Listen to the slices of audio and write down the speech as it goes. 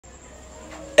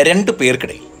രണ്ട്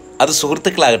പേർക്കിടയിൽ, അത്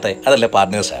സുഹൃത്തുക്കളാകട്ടെ അതല്ല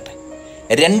പാർട്ട്നേഴ്സാകട്ടെ,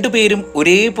 രണ്ടുപേരും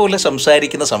ഒരേപോലെ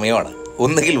സംസാരിക്കുന്ന സമയമാണ്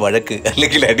ഒന്നുകിൽ വഴക്ക്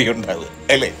അല്ലെങ്കിൽ അടിയുണ്ടാവുക,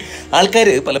 അല്ലേ? ആൾക്കാർ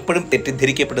പലപ്പോഴും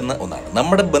തെറ്റിദ്ധരിക്കപ്പെടുന്ന ഒന്നാണ്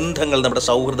നമ്മുടെ ബന്ധങ്ങൾ, നമ്മുടെ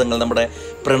സൗഹൃദങ്ങൾ, നമ്മുടെ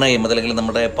പ്രണയം അതല്ലെങ്കിൽ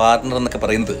നമ്മുടെ പാർട്ട്ണർ എന്നൊക്കെ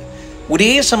പറയുന്നത്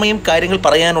ഒരേ സമയം കാര്യങ്ങൾ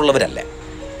പറയാനുള്ളവരല്ല.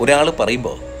 ഒരാൾ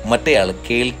പറയുമ്പോൾ മറ്റേയാൾ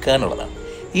കേൾക്കാനുള്ളതാണ്.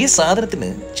 ഈ സാധനത്തിന്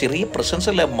ചെറിയ പ്രശംസ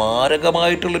അല്ല,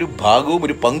 മാരകമായിട്ടുള്ളൊരു ഭാഗവും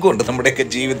ഒരു പങ്കുമുണ്ട് നമ്മുടെയൊക്കെ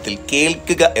ജീവിതത്തിൽ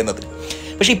കേൾക്കുക എന്നതിന്.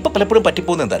 പക്ഷേ ഇപ്പോൾ പലപ്പോഴും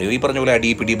പറ്റിപ്പോകുന്നത് എന്താ അറിയോ? ഈ പറഞ്ഞ പോലെ അടി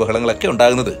പിടി ബഹളങ്ങളൊക്കെ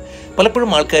ഉണ്ടാകുന്നത്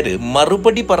പലപ്പോഴും ആൾക്കാർ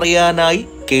മറുപടി പറയാനായി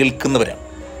കേൾക്കുന്നവരാണ്.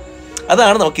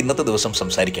 അതാണ് നമുക്ക് ഇന്നത്തെ ദിവസം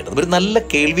സംസാരിക്കേണ്ടത്. ഒരു നല്ല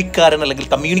കേൾവിക്കാരൻ അല്ലെങ്കിൽ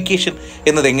കമ്മ്യൂണിക്കേഷൻ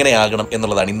എന്നത് എങ്ങനെയാകണം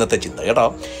എന്നുള്ളതാണ് ഇന്നത്തെ ചിന്ത, കേട്ടോ.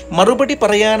 മറുപടി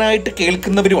പറയാനായിട്ട്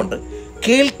കേൾക്കുന്നവരുമുണ്ട്,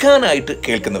 കേൾക്കാനായിട്ട്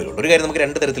കേൾക്കുന്നവരുണ്ട്. ഒരു കാര്യം നമുക്ക്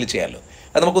രണ്ട് തരത്തിൽ ചെയ്യാമല്ലോ.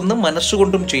 അത് നമുക്കൊന്ന്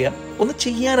മനസ്സുകൊണ്ടും ചെയ്യാം, ഒന്ന്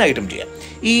ചെയ്യാനായിട്ടും ചെയ്യാം.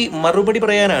 ഈ മറുപടി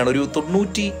പറയാനാണ് ഒരു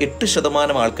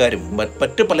 98% ആൾക്കാരും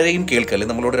മറ്റ് പലരെയും കേൾക്കല്ലേ.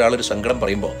 നമ്മളോട് ഒരാളൊരു സങ്കടം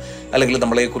പറയുമ്പോൾ അല്ലെങ്കിൽ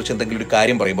നമ്മളെക്കുറിച്ച് എന്തെങ്കിലും ഒരു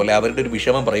കാര്യം പറയുമ്പോൾ അല്ലെങ്കിൽ അവരുടെ ഒരു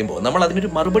വിഷമം പറയുമ്പോൾ നമ്മൾ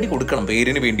അതിനൊരു മറുപടി കൊടുക്കണം,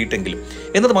 പേരിന് വേണ്ടിയിട്ടെങ്കിലും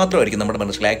എന്നത് മാത്രമായിരിക്കും നമ്മുടെ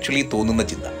മനസ്സിൽ ആക്ച്വലി തോന്നുന്ന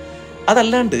ചിന്ത.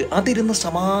 അതല്ലാണ്ട് അതിരുന്ന്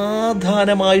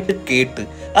സമാധാനമായിട്ട് കേട്ട്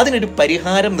അതിനൊരു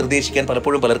പരിഹാരം നിർദ്ദേശിക്കാൻ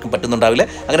പലപ്പോഴും പലർക്കും പറ്റുന്നുണ്ടാവില്ല.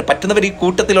 അങ്ങനെ പറ്റുന്നവർ ഈ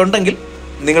കൂട്ടത്തിലുണ്ടെങ്കിൽ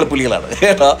നിങ്ങൾ പുലികളാണ്,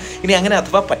 കേട്ടോ. ഇനി അങ്ങനെ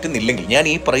അഥവാ പറ്റുന്നില്ലെങ്കിൽ ഞാൻ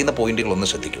ഈ പറയുന്ന പോയിന്റുകളൊന്ന്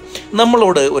ശ്രദ്ധിക്കും.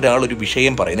 നമ്മളോട് ഒരാളൊരു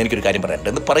വിഷയം പറയുന്നത്, എനിക്കൊരു കാര്യം പറയാനുണ്ട്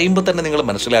എന്ന് പറയുമ്പോൾ തന്നെ നിങ്ങൾ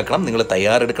മനസ്സിലാക്കണം, നിങ്ങൾ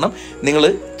തയ്യാറെടുക്കണം, നിങ്ങൾ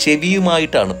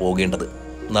ചെവിയുമായിട്ടാണ് പോകേണ്ടത്,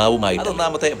 നാവുമായിട്ട്.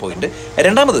 ഒന്നാമത്തെ പോയിന്റ്.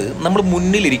 രണ്ടാമത്, നമ്മൾ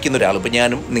മുന്നിലിരിക്കുന്ന ഒരാൾ, ഇപ്പോൾ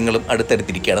ഞാനും നിങ്ങളും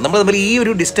അടുത്തടുത്തിരിക്കുകയാണ്, നമ്മൾ തമ്മിൽ ഈ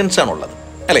ഒരു ഡിസ്റ്റൻസ് ആണുള്ളത്,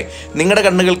 അല്ലേ? നിങ്ങളുടെ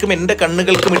കണ്ണുകൾക്കും എൻ്റെ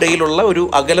കണ്ണുകൾക്കും ഇടയിലുള്ള ഒരു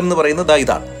അകലം എന്ന് പറയുന്നത്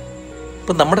ഇതാണ്.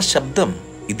 ഇപ്പം നമ്മുടെ ശബ്ദം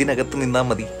ഇതിനകത്ത് നിന്നാൽ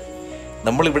മതി.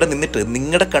 നമ്മളിവിടെ നിന്നിട്ട്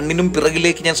നിങ്ങളുടെ കണ്ണിനും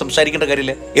പിറകിലേക്ക് ഞാൻ സംസാരിക്കേണ്ട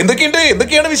കാര്യമില്ല.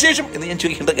 എന്തൊക്കെയാണ് വിശേഷം എന്ന് ഞാൻ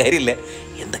ചോദിക്കേണ്ട കാര്യമില്ല.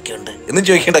 എന്തൊക്കെയുണ്ട് എന്നും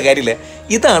ചോദിക്കേണ്ട കാര്യമില്ല.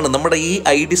 ഇതാണ് നമ്മുടെ ഈ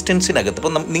ഐ ഡിസ്റ്റൻസിനകത്ത്.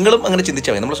 ഇപ്പം നിങ്ങളും അങ്ങനെ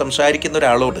ചിന്തിച്ചാൽ മതി. നമ്മൾ സംസാരിക്കുന്ന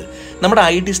ഒരാളോട് നമ്മുടെ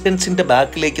ഐ ഡിസ്റ്റൻസിൻ്റെ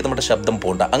ബാക്കിലേക്ക് നമ്മുടെ ശബ്ദം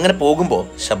പോകണ്ട. അങ്ങനെ പോകുമ്പോൾ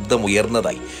ശബ്ദം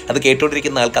ഉയർന്നതായി അത്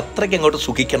കേട്ടുകൊണ്ടിരിക്കുന്ന ആൾക്ക് അത്രയ്ക്ക് അങ്ങോട്ട്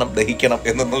സുഖിക്കണം, ദഹിക്കണം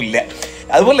എന്നൊന്നുമില്ല.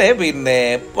 അതുപോലെ പിന്നെ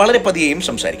വളരെ പതിയെയും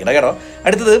സംസാരിക്കണം, കേട്ടോ.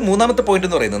 അടുത്തത് മൂന്നാമത്തെ പോയിന്റ്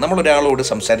എന്ന് പറയുന്നത്, നമ്മൾ ഒരാളോട്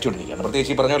സംസാരിച്ചുകൊണ്ടിരിക്കുകയാണ്.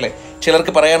 പ്രത്യേകിച്ച് ഈ പറഞ്ഞ പോലെ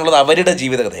ചിലർക്ക് പറയാനുള്ളത് അവരുടെ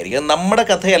ജീവിതകഥയായിരിക്കും. നമ്മുടെ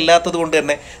കഥയല്ലാത്തത് കൊണ്ട്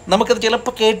തന്നെ നമുക്കത്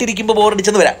ചിലപ്പോൾ കേട്ടിരിക്കുമ്പോൾ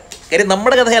ബോറടിച്ചെന്ന് വരാം. കാര്യം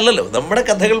നമ്മുടെ കഥയല്ലല്ലോ, നമ്മുടെ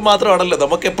കഥകൾ മാത്രമാണല്ലോ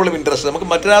നമുക്ക് എപ്പോഴും ഇൻട്രസ്റ്റ്. നമുക്ക്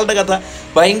മറ്റൊരാളുടെ കഥ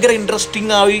ഭയങ്കര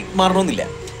ഇൻട്രസ്റ്റിംഗ് ആയി മാറണമെന്നില്ല.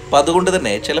 അപ്പം അതുകൊണ്ട്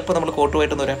തന്നെ ചിലപ്പോൾ നമ്മൾ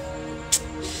കോട്ടുമായിട്ടെന്ന് വരാം.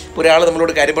 ഒരാൾ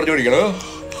നമ്മളോട് കാര്യം പറഞ്ഞുകൊണ്ടിരിക്കണോ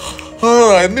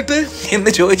എന്നിട്ട്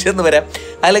എന്ന് ചോദിച്ചെന്ന് വരാം.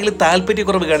 അല്ലെങ്കിൽ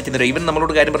താല്പര്യക്കുറവ് കാണിച്ചെന്ന് വരാം. ഇവൻ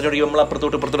നമ്മളോട് കാര്യം പറഞ്ഞുകൊണ്ടിരിക്കും, നമ്മൾ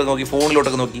അപ്പുറത്തോട്ട് നോക്കി,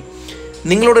 ഫോണിലോട്ടൊക്കെ നോക്കി.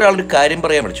 നിങ്ങളോട് ഒരാളൊരു കാര്യം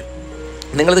പറയാൻ വിളിച്ചു,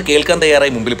 നിങ്ങളത് കേൾക്കാൻ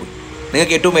തയ്യാറായി മുമ്പിൽ പോയി.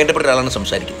 നിങ്ങൾക്ക് ഏറ്റവും വേണ്ടപ്പെട്ട ഒരാളാണ്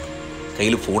സംസാരിക്കുന്നത്.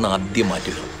 കയ്യിൽ ഫോൺ ആദ്യം മാറ്റി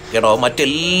വെക്കണം, കേട്ടോ.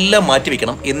 മറ്റെല്ലാം മാറ്റി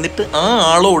വെക്കണം. എന്നിട്ട് ആ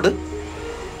ആളോട്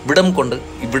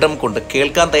ഇവിടം കൊണ്ട്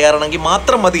കേൾക്കാൻ തയ്യാറാണെങ്കിൽ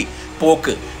മാത്രം മതി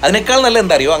പോക്ക്. അതിനേക്കാൾ നല്ല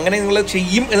എന്താ അറിയോ, അങ്ങനെ നിങ്ങൾ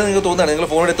ചെയ്യും എന്ന് നിങ്ങൾക്ക് തോന്നുകയാണ്, നിങ്ങൾ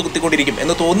ഫോൺ എടുത്ത് കുത്തിക്കൊണ്ടിരിക്കും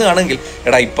എന്ന് തോന്നുകയാണെങ്കിൽ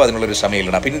എടാ ഇപ്പോൾ അതിനുള്ളൊരു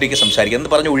സമയമില്ലടാ, പിന്നീടേക്ക് സംസാരിക്കുക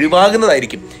എന്ന് പറഞ്ഞ്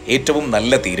ഒഴിവാകുന്നതായിരിക്കും ഏറ്റവും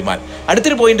നല്ല തീരുമാനം.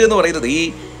 അടുത്തൊരു പോയിന്റ് എന്ന് പറയുന്നത് ഈ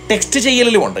ടെക്സ്റ്റ്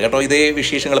ചെയ്യലിലും ഉണ്ട്, കേട്ടോ. ഇതേ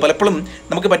വിശേഷങ്ങൾ പലപ്പോഴും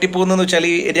നമുക്ക് പറ്റിപ്പോകുന്നതെന്ന് വെച്ചാൽ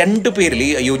ഈ രണ്ടു പേരിൽ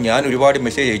അയ്യോ ഞാൻ ഒരുപാട്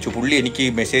മെസ്സേജ് അയച്ചു, പുള്ളി എനിക്ക്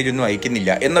മെസ്സേജൊന്നും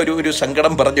അയക്കുന്നില്ല എന്നൊരു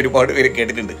സങ്കടം പറഞ്ഞ് ഒരുപാട് പേര്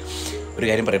കേട്ടിട്ടുണ്ട്. ഒരു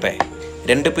കാര്യം പറയട്ടെ,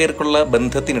 രണ്ടു പേർക്കുള്ള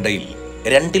ബന്ധത്തിനിടയിൽ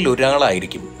രണ്ടിൽ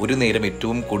ഒരാളായിരിക്കും ഒരു നേരം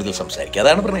ഏറ്റവും കൂടുതൽ സംസാരിക്കുക.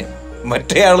 അതാണ് പ്രണയം.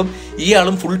 മറ്റേയാളും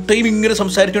ഇയാളും ഫുൾ ടൈം ഇങ്ങനെ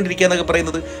സംസാരിച്ചുകൊണ്ടിരിക്കുക എന്നൊക്കെ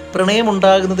പറയുന്നത് പ്രണയം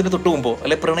ഉണ്ടാകുന്നതിന് തൊട്ട് മുമ്പോ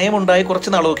അല്ലെ പ്രണയം ഉണ്ടായി കുറച്ച്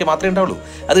നാളൊക്കെ മാത്രമേ ഉണ്ടാവുള്ളൂ.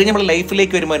 അത് കഴിഞ്ഞ് നമ്മൾ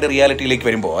ലൈഫിലേക്ക് വരുമ്പോൾ, അതിൻ്റെ റിയാലിറ്റിയിലേക്ക്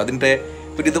വരുമ്പോൾ അതിൻ്റെ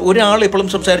ഇത് ഒരാൾ എപ്പോഴും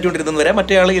സംസാരിച്ചുകൊണ്ടിരുന്നെന്ന് വരാം,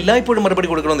 മറ്റേ ആൾ എല്ലായ്പ്പോഴും മറുപടി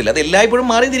കൊടുക്കണമെന്നില്ല. അത് എല്ലായ്പ്പോഴും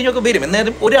മാറി തിരിഞ്ഞൊക്കെ വരും.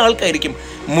 എന്നാലും ഒരാൾക്കായിരിക്കും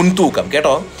മുൻതൂക്കം,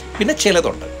 കേട്ടോ. പിന്നെ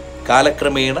ചിലതുണ്ട്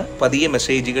കാലക്രമേണ പതിയെ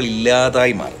മെസ്സേജുകൾ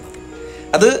ഇല്ലാതായി മാറുന്നത്.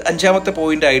 അത് അഞ്ചാമത്തെ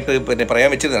പോയിൻ്റായിട്ട് പിന്നെ പറയാൻ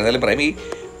വെച്ചിരുന്നത്. എന്നാലും പറയാം, ഈ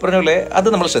പറഞ്ഞ പോലെ അത്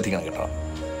നമ്മൾ ശ്രദ്ധിക്കണം, കേട്ടോ.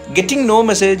 Getting no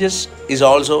messages is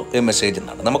also A message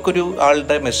എന്നാണ്. നമുക്കൊരു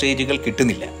ആളുടെ മെസ്സേജുകൾ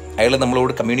കിട്ടുന്നില്ല, അയാൾ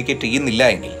നമ്മളോട് കമ്മ്യൂണിക്കേറ്റ് ചെയ്യുന്നില്ല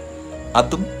എങ്കിൽ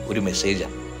അതും ഒരു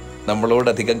മെസ്സേജാണ്.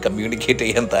 നമ്മളോടധികം കമ്മ്യൂണിക്കേറ്റ്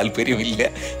ചെയ്യാൻ താല്പര്യമില്ല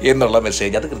എന്നുള്ള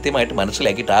മെസ്സേജ്. അത് കൃത്യമായിട്ട്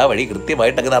മനസ്സിലാക്കിയിട്ട് ആ വഴി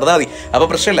കൃത്യമായിട്ട് അങ്ങ് നടന്നാൽ മതി. അപ്പോൾ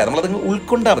പ്രശ്നമില്ല, നമ്മളതങ്ങ്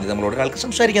ഉൾക്കൊണ്ടാൽ മതി. നമ്മളോട് ഒരാൾക്ക്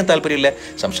സംസാരിക്കാൻ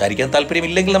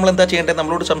താല്പര്യമില്ലെങ്കിൽ നമ്മൾ എന്താ ചെയ്യേണ്ടത്?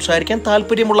 നമ്മളോട് സംസാരിക്കാൻ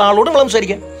താല്പര്യമുള്ള ആളോട് നമ്മൾ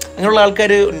സംസാരിക്കാം. അങ്ങനെയുള്ള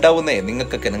ആൾക്കാർ ഉണ്ടാവുന്നേ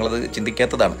നിങ്ങൾക്കൊക്കെ, നിങ്ങളത്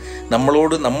ചിന്തിക്കാത്തതാണ്.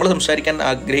 നമ്മൾ സംസാരിക്കാൻ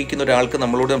ആഗ്രഹിക്കുന്ന ഒരാൾക്ക്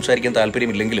നമ്മളോട് സംസാരിക്കാൻ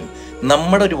താല്പര്യമില്ലെങ്കിലും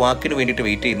നമ്മുടെ ഒരു വാക്കിന് വേണ്ടിയിട്ട്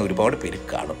വെയിറ്റ് ചെയ്യുന്ന ഒരുപാട് പേര്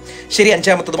കാണും. ശരി,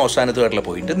 അഞ്ചാമത്തതും അവസാനത്തുമായിട്ടുള്ള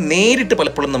പോയിന്റ്, നേരിട്ട്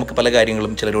പലപ്പോഴും നമുക്ക് പല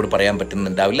കാര്യങ്ങളും ചിലരോട് പറയാൻ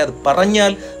പറ്റുന്നുണ്ടാവില്ല. അത്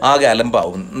പറഞ്ഞാൽ ആകെ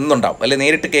അലമ്പാവുന്നുണ്ടാവും, അല്ലെ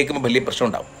നേരിട്ട് കേൾക്കുമ്പോൾ വലിയ പ്രശ്നം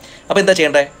ഉണ്ടാവും. അപ്പോൾ എന്താ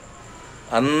ചെയ്യേണ്ടത്?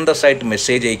 അന്തസ്സായിട്ട്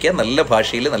മെസ്സേജ് അയക്കുക, നല്ല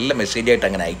ഭാഷയിൽ നല്ല മെസ്സേജായിട്ട്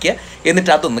അങ്ങനെ അയക്കുക.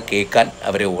 എന്നിട്ട് അതൊന്ന് കേൾക്കാൻ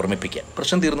അവരെ ഓർമ്മിപ്പിക്കുക.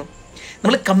 പ്രശ്നം തീർന്നു.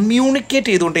 നമ്മൾ കമ്മ്യൂണിക്കേറ്റ്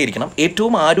ചെയ്തുകൊണ്ടേ ഇരിക്കണം.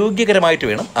 ഏറ്റവും ആരോഗ്യകരമായിട്ട്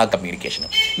വേണം ആ കമ്മ്യൂണിക്കേഷൻ.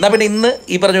 എന്നാൽ പിന്നെ ഇന്ന്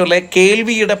ഈ പറഞ്ഞ പോലെ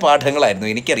കേൾവിയുടെ പാഠങ്ങളായിരുന്നു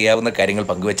എനിക്കറിയാവുന്ന കാര്യങ്ങൾ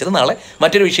പങ്കുവെച്ചത്. നാളെ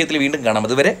മറ്റൊരു വിഷയത്തിൽ വീണ്ടും കാണാം.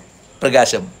 അതുവരെ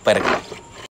പ്രകാശം പരക്കണം.